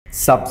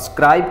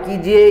Subscribe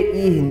कीजिए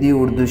ई Hindi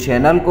Urdu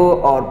channel को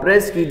और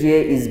प्रेस कीजिए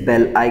इस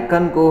बेल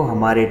आइकन को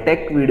हमारे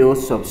टेक वीडियो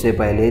सबसे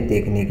पहले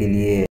देखने के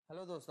लिए।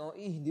 हेलो दोस्तों,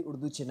 ई हिंदी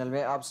उर्दू चैनल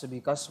में आप सभी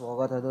का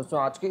स्वागत है। दोस्तों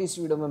आज के इस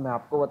वीडियो में मैं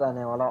आपको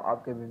बताने वाला हूँ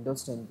आपके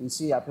विंडोज़ 10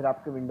 पीसी या फिर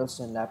आपके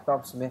विंडोज़ 10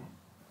 लैपटॉप्स में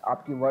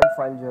आपकी वर्ड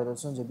फाइल जो है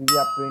दोस्तों जब भी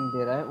आप प्रिंट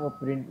दे रहे हैं वो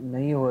प्रिंट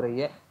नहीं हो रही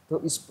है, तो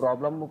इस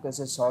प्रॉब्लम को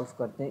कैसे सॉल्व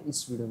करते हैं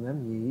इस वीडियो में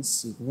हम यही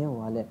सीखने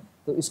वाले हैं।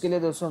 तो इसके लिए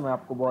दोस्तों मैं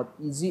आपको बहुत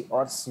ईजी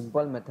और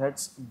सिंपल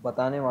मेथड्स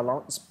बताने वाला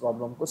हूँ इस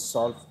प्रॉब्लम को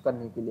सॉल्व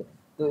करने के लिए।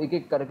 तो एक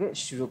एक करके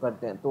शुरू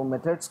करते हैं। तो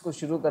मेथड्स को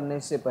शुरू करने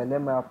से पहले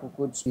मैं आपको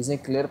कुछ चीज़ें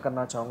क्लियर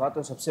करना चाहूँगा।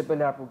 तो सबसे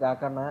पहले आपको क्या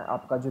करना है,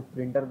 आपका जो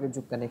प्रिंटर के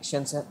जो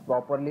कनेक्शंस हैं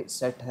प्रॉपरली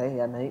सेट है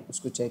या नहीं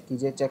उसको चेक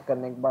कीजिए। चेक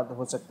करने के बाद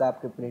हो सकता है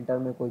आपके प्रिंटर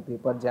में कोई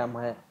पेपर जैम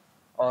है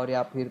और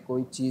या फिर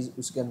कोई चीज़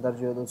उसके अंदर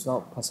जो है दोस्तों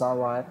फंसा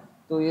हुआ है।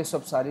 तो ये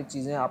सब सारी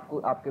चीज़ें आपको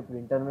आपके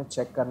प्रिंटर में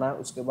चेक करना है।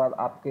 उसके बाद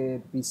आपके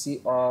पीसी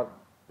और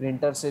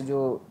प्रिंटर से जो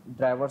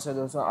ड्राइवर्स है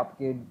दोस्तों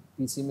आपके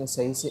पीसी में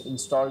सही से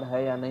इंस्टॉल्ड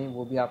है या नहीं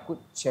वो भी आपको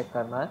चेक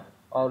करना है।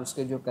 और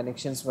उसके जो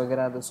कनेक्शंस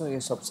वगैरह है दोस्तों ये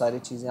सब सारी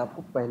चीज़ें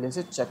आपको पहले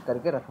से चेक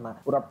करके रखना है।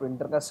 पूरा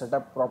प्रिंटर का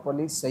सेटअप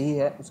प्रॉपर्ली सही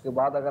है, उसके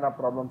बाद अगर आप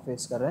प्रॉब्लम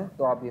फेस कर रहे हैं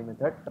तो आप ये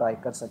मेथड ट्राई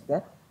कर सकते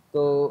हैं।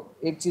 तो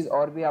एक चीज़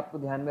और भी आपको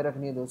ध्यान में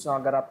रखनी है दोस्तों,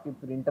 अगर आपकी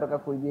प्रिंटर का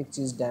कोई भी एक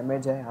चीज़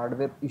डैमेज है,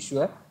 हार्डवेयर इशू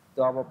है,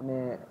 तो आप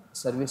अपने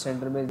सर्विस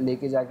सेंटर में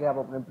लेके जाके आप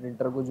अपने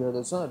प्रिंटर को जो है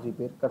दोस्तों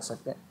रिपेयर कर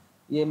सकते हैं।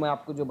 ये मैं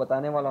आपको जो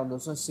बताने वाला हूँ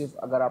दोस्तों सिर्फ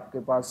अगर आपके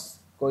पास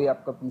कोई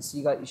आपका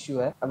पीसी का इश्यू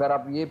है, अगर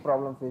आप ये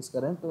प्रॉब्लम फेस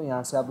करें तो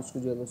यहाँ से आप उसको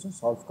जो है दोस्तों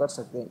सॉल्व कर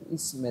सकते हैं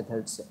इस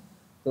मेथड से।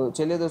 तो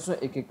चलिए दोस्तों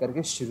एक एक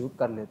करके शुरू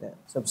कर लेते हैं।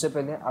 सबसे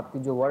पहले आपकी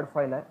जो वर्ड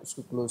फाइल है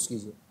उसको क्लोज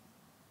कीजिए।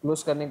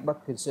 क्लोज करने के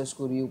बाद फिर से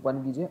उसको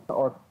रीओपन कीजिए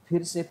और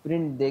फिर से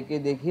प्रिंट दे के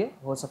देखिए,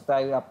 हो सकता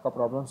है आपका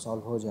प्रॉब्लम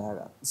सॉल्व हो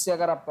जाएगा। इससे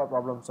अगर आपका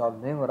प्रॉब्लम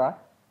सॉल्व नहीं हो रहा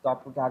है तो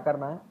आपको क्या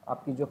करना है,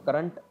 आपकी जो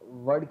करंट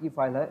वर्ड की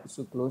फाइल है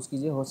उसको क्लोज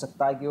कीजिए। हो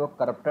सकता है कि वो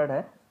करप्टेड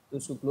है तो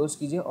उसको क्लोज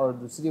कीजिए और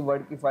दूसरी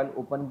वर्ड की फाइल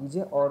ओपन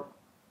कीजिए और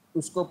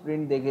उसको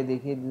प्रिंट देके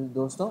देखिए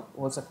दोस्तों,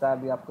 हो सकता है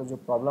अभी आपका जो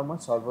प्रॉब्लम है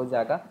सॉल्व हो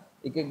जाएगा।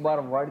 एक एक बार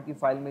वर्ड की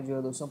फाइल में जो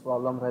है दोस्तों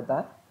प्रॉब्लम रहता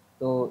है,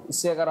 तो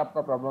इससे अगर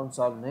आपका प्रॉब्लम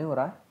सॉल्व नहीं हो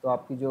रहा है तो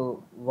आपकी जो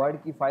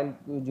वर्ड की फाइल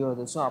जो है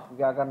दोस्तों आपको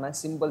क्या करना है,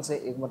 सिंपल से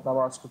एक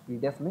मरतबा उसको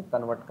पीडीएफ में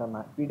कन्वर्ट करना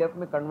है। पीडीएफ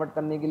में कन्वर्ट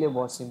करने के लिए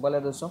बहुत सिंपल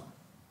है दोस्तों,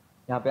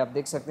 यहाँ पे आप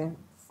देख सकते हैं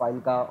फाइल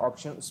का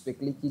ऑप्शन, उस पर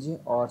क्लिक कीजिए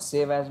और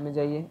सेव एज में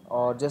जाइए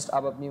और जस्ट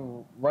आप अपनी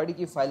वर्ड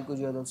की फाइल को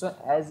जो है दोस्तों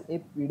एज ए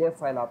पीडीएफ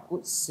फाइल आपको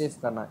सेव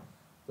करना है।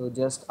 तो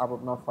जस्ट आप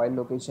अपना फाइल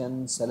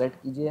लोकेशन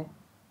सेलेक्ट कीजिए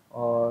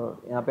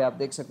और यहाँ पे आप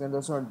देख सकते हैं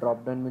दोस्तों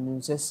ड्रॉप डाउन मेन्यू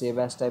से सेव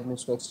एज टाइप में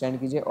इसको एक्सटेंड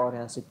कीजिए और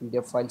यहाँ से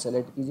पीडीएफ फाइल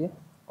सेलेक्ट कीजिए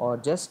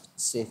और जस्ट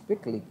सेव पे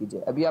क्लिक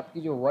कीजिए। अभी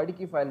आपकी जो वर्ड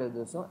की फाइल है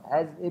दोस्तों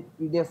as a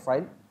PDF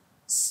file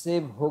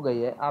save हो गई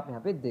है, आप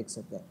यहाँ पे देख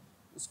सकते हैं।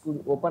 इसको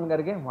ओपन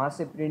करके वहाँ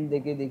से प्रिंट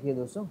देके देखिए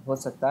दोस्तों, हो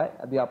सकता है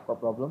अभी आपका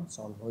प्रॉब्लम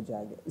सॉल्व हो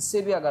जाएगा।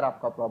 इससे भी अगर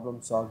आपका प्रॉब्लम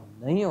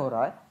सॉल्व नहीं हो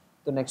रहा है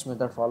तो नेक्स्ट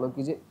मेथड फॉलो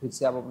कीजिए। फिर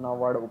से आप अपना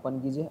वर्ड ओपन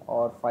कीजिए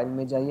और फाइल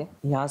में जाइए।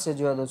 यहाँ से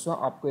जो है दोस्तों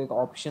आपको एक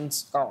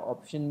ऑप्शंस का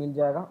ऑप्शन मिल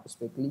जाएगा, उस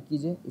पर क्लिक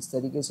कीजिए इस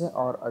तरीके से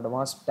और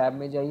एडवांस टैब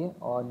में जाइए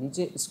और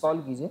नीचे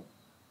स्क्रॉल कीजिए।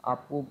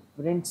 आपको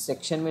प्रिंट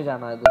सेक्शन में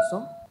जाना है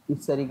दोस्तों,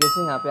 इस तरीके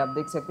से यहाँ पे आप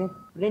देख सकते हैं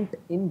प्रिंट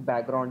इन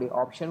बैकग्राउंड, ये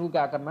ऑप्शन को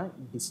क्या करना है,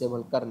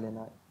 डिसेबल कर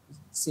लेना है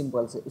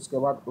सिंपल से। उसके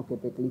बाद ओके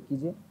पे क्लिक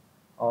कीजिए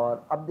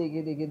और अब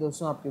देखिए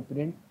दोस्तों आपके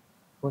प्रिंट,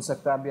 हो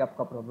सकता है अभी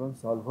आपका प्रॉब्लम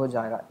सॉल्व हो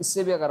जाएगा।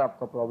 इससे भी अगर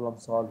आपका प्रॉब्लम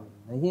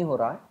सॉल्व नहीं हो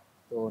रहा है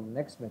तो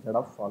नेक्स्ट मेथड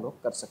आप फॉलो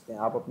कर सकते हैं।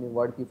 आप अपनी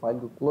वर्ड की फाइल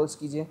को क्लोज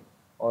कीजिए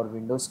और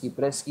विंडोज़ की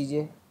प्रेस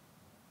कीजिए,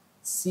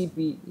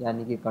 CP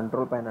यानी कि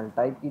कंट्रोल पैनल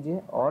टाइप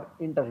कीजिए और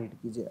इंटर हिट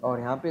कीजिए और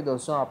यहाँ पे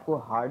दोस्तों आपको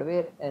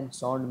हार्डवेयर एंड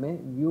साउंड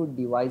में व्यू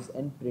डिवाइस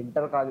एंड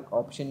प्रिंटर का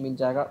ऑप्शन मिल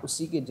जाएगा,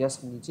 उसी के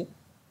जस्ट नीचे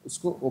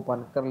उसको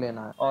ओपन कर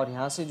लेना है। और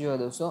यहाँ से जो है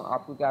दोस्तों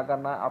आपको क्या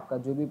करना है, आपका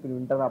जो भी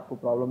प्रिंटर आपको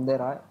प्रॉब्लम दे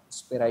रहा है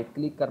उस पर राइट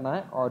क्लिक करना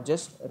है और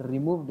जस्ट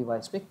रिमूव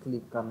डिवाइस पे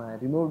क्लिक करना है।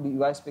 रिमूव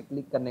डिवाइस पे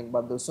क्लिक करने के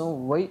बाद दोस्तों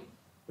वही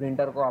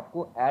प्रिंटर को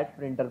आपको ऐड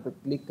प्रिंटर पे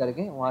क्लिक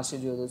करके वहाँ से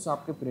जो है दोस्तों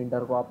आपके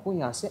प्रिंटर को आपको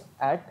यहाँ से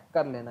ऐड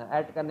कर लेना है।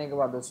 ऐड करने के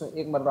बाद दोस्तों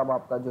एक मरतबा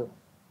आपका जो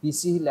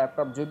पीसी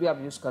लैपटॉप जो भी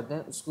आप यूज़ करते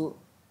हैं उसको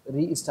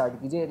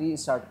रीस्टार्ट कीजिए।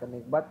 रीस्टार्ट करने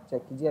के बाद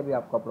चेक कीजिए अभी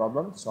आपका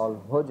प्रॉब्लम सॉल्व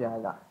हो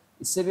जाएगा।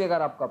 इससे भी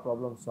अगर आपका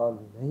प्रॉब्लम सॉल्व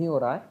नहीं हो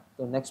रहा है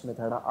तो नेक्स्ट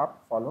मेथड आप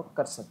फॉलो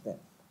कर सकते हैं।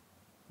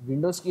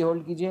 विंडोज़ की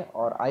होल्ड कीजिए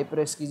और आई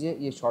प्रेस कीजिए,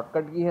 ये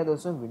शॉर्टकट की है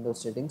दोस्तों विंडोज़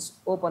सेटिंग्स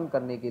ओपन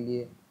करने के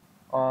लिए।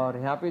 और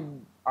यहाँ पे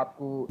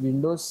आपको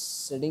विंडोज़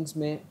सेटिंग्स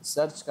में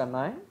सर्च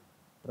करना है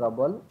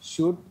ट्रबल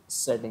शूट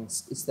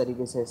सेटिंग्स, इस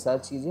तरीके से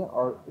सर्च कीजिए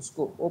और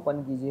उसको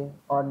ओपन कीजिए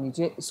और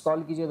नीचे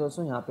स्क्रॉल कीजिए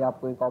दोस्तों, यहाँ पे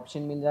आपको एक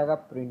ऑप्शन मिल जाएगा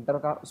प्रिंटर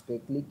का, उस पर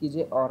क्लिक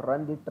कीजिए और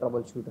रन द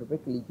ट्रबल शूटर पे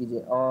क्लिक कीजिए।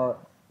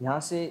 और यहाँ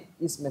से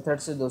इस मेथड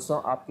से दोस्तों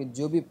आपके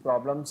जो भी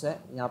प्रॉब्लम्स हैं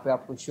यहाँ पे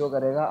आपको शो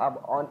करेगा।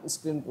 आप ऑन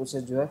स्क्रीन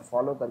प्रोसेस जो है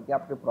फॉलो करके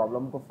आपके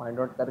प्रॉब्लम को फाइंड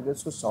आउट करके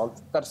उसको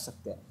सॉल्व कर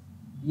सकते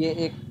हैं। ये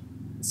एक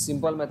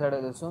सिंपल मेथड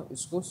है दोस्तों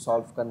इसको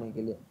सॉल्व करने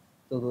के लिए।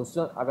 तो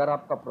दोस्तों अगर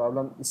आपका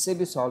प्रॉब्लम इससे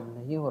भी सॉल्व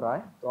नहीं हो रहा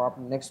है तो आप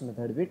नेक्स्ट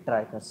मेथड भी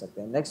ट्राई कर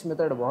सकते हैं। नेक्स्ट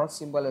मेथड बहुत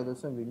सिंपल है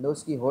दोस्तों,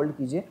 विंडोज़ की होल्ड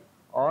कीजिए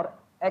और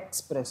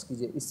एक्स प्रेस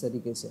कीजिए इस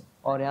तरीके से,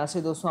 और यहाँ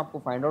से दोस्तों आपको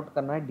फाइंड आउट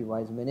करना है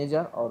डिवाइस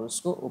मैनेजर और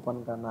उसको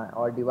ओपन करना है।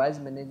 और डिवाइस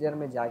मैनेजर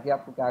में जाके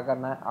आपको क्या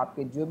करना है,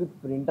 आपके जो भी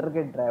प्रिंटर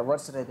के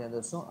ड्राइवर्स रहते हैं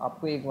दोस्तों,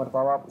 आपको एक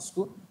मरतबा आप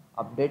उसको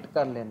अपडेट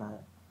कर लेना है।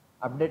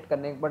 अपडेट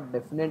करने के बाद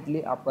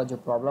डेफिनेटली आपका जो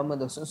प्रॉब्लम है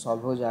दोस्तों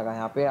सॉल्व हो जाएगा।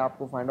 यहाँ पे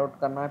आपको फाइंड आउट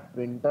करना है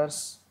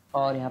प्रिंटर्स,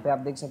 और यहाँ पे आप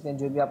देख सकते हैं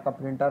जो भी आपका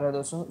प्रिंटर है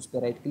दोस्तों उस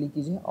पर राइट क्लिक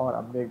कीजिए और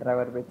अपडेट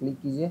ड्राइवर पे क्लिक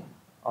कीजिए,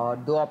 और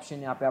दो ऑप्शन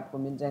यहाँ पे आपको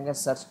मिल जाएंगे,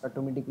 search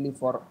automatically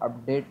for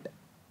update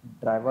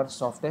driver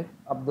software.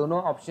 अब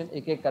दोनों ऑप्शन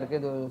एक एक करके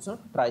दोस्तों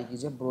ट्राई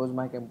कीजिए। ब्रोज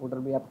माई कंप्यूटर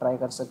भी आप ट्राई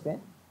कर सकते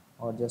हैं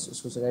और जस्ट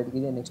उसको सेलेक्ट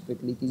कीजिए, नेक्स्ट पे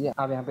क्लिक कीजिए।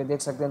 आप यहाँ पे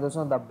देख सकते हैं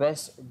दोस्तों the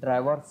best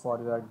driver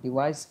for your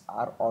device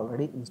are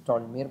already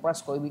installed. मेरे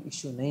पास कोई भी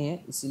इश्यू नहीं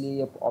है इसीलिए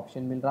ये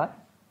ऑप्शन मिल रहा है।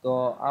 तो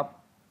आप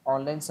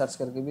ऑनलाइन सर्च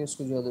करके भी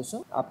उसको जो है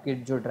दोस्तों आपके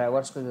जो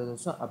ड्राइवर्स को जो है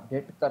दोस्तों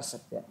अपडेट कर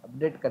सकते हैं।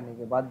 अपडेट करने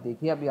के बाद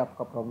देखिए अभी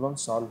आपका प्रॉब्लम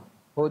सॉल्व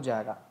हो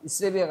जाएगा।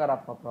 इससे भी अगर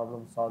आपका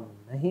प्रॉब्लम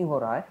सॉल्व नहीं हो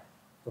रहा है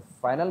तो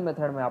फाइनल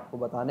मेथड मैं आपको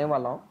बताने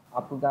वाला हूँ।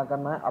 आपको क्या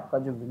करना है, आपका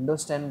जो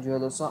विंडोज़ 10 जो है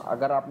दोस्तों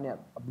अगर आपने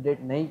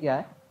अपडेट नहीं किया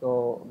है तो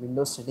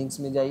विंडोज़ सेटिंग्स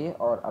में जाइए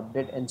और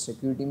अपडेट एंड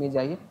सिक्योरिटी में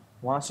जाइए।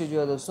 वहाँ से जो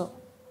है दोस्तों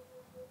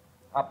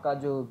आपका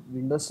जो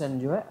विंडोज़ 10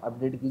 जो है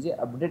अपडेट कीजिए।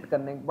 अपडेट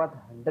करने के बाद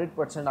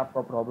 100%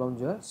 आपका प्रॉब्लम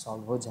जो है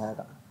सॉल्व हो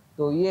जाएगा।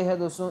 तो ये है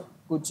दोस्तों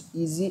कुछ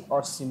इजी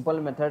और सिंपल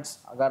मेथड्स।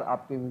 अगर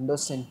आपके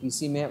विंडोज़ 10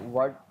 पीसी में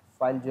वर्ड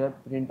फाइल जो है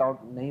प्रिंट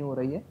आउट नहीं हो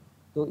रही है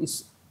तो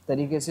इस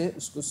तरीके से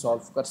उसको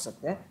सॉल्व कर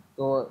सकते हैं।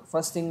 तो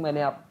फर्स्ट थिंग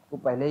मैंने आपको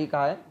पहले ही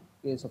कहा है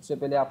कि सबसे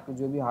पहले आपके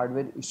जो भी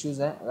हार्डवेयर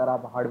इश्यूज़ हैं, अगर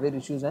आप हार्डवेयर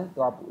इश्यूज़ हैं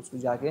तो आप उसको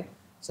जाके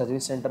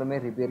सर्विस सेंटर में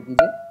रिपेयर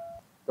कीजिए।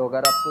 तो अगर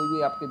आप कोई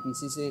भी आपके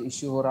पीसी से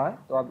इश्यू हो रहा है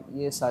तो आप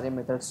ये सारे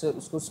मेथड से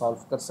उसको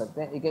सॉल्व कर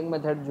सकते हैं। एक एक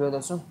मेथड जो है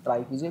दोस्तों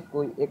ट्राई कीजिए,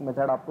 कोई एक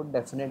मेथड आपको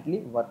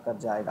डेफिनेटली वर्क कर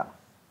जाएगा।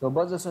 तो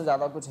बस दोस्तों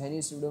ज़्यादा कुछ है नहीं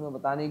इस वीडियो में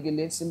बताने के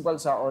लिए, सिंपल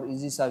सा और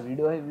इजी सा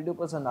वीडियो है। वीडियो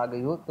पसंद आ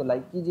गई हो तो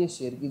लाइक कीजिए,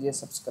 शेयर कीजिए,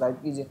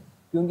 सब्सक्राइब कीजिए,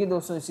 क्योंकि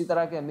दोस्तों इसी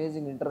तरह के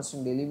अमेजिंग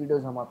इंटरेस्टिंग डेली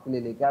वीडियोस हम आपके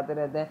लिए लेके आते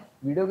रहते हैं।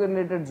 वीडियो के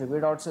रिलेटेड जो भी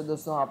डाउट्स है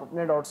दोस्तों आप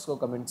अपने डाउट्स को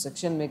कमेंट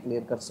सेक्शन में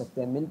क्लियर कर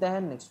सकते हैं। मिलते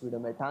हैं नेक्स्ट वीडियो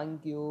में।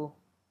 Thank you.